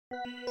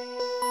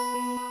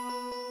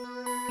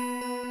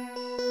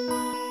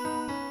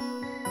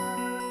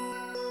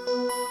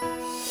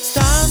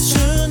Stars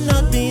should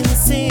not be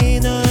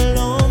seen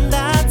alone.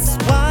 That's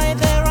why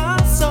there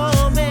are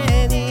so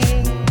many.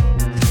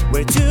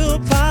 We're two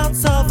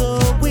parts of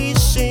the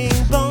wishing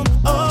bone.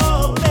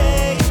 Oh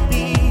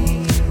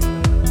baby,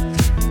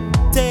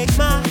 take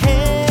my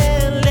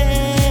hand,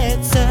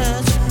 let's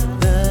touch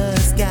the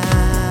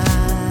sky.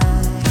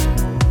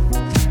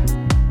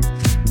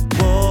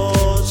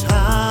 Watch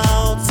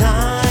how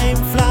time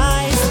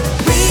flies.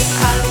 We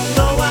had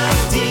no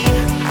idea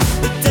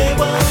the day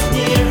was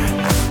near.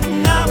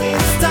 Now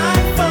it's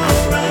time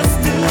for us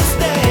to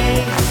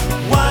stay.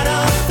 What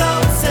our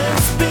thoughts and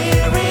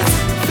spirits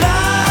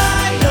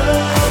fly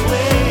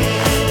away.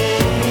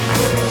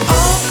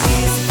 All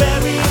is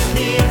very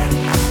clear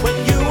when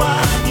you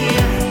are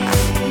here.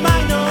 My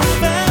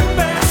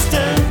November's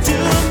turned to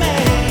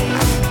May,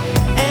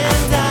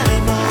 and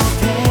I'm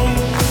okay.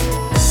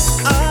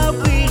 I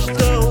wish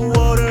the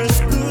waters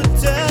could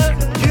tell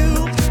you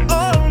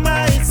all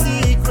my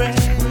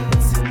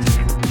secrets.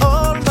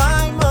 All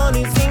my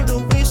money's in the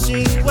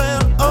wishing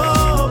well.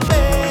 Oh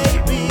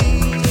baby,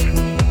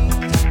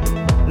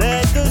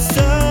 let the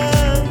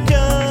sun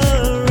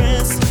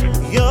caress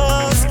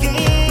your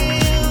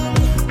skin.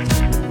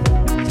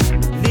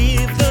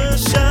 Leave the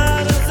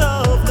shadows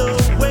of the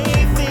way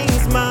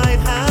things might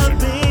have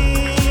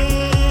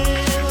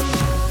been.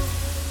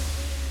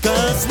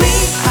 'Cause we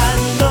had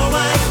no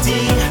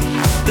idea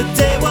the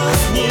day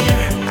was near.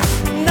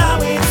 Now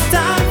it's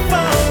time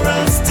for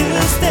us to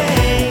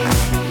stay.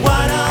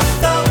 What our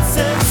thoughts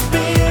and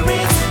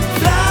spirits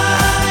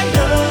fly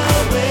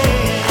away.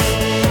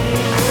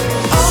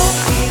 All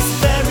is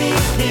very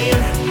clear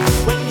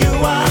when you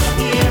are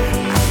here.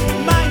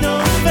 My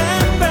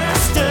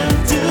November's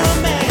turned to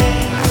May,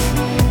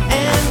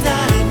 and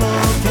I'm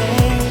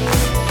okay.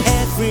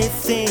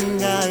 Everything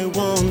I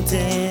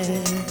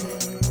wanted,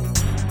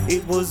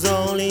 it was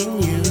all in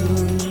you.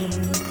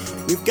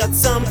 We've got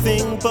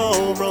something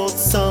borrowed,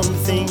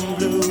 something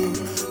blue.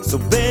 So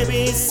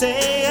baby,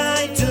 say I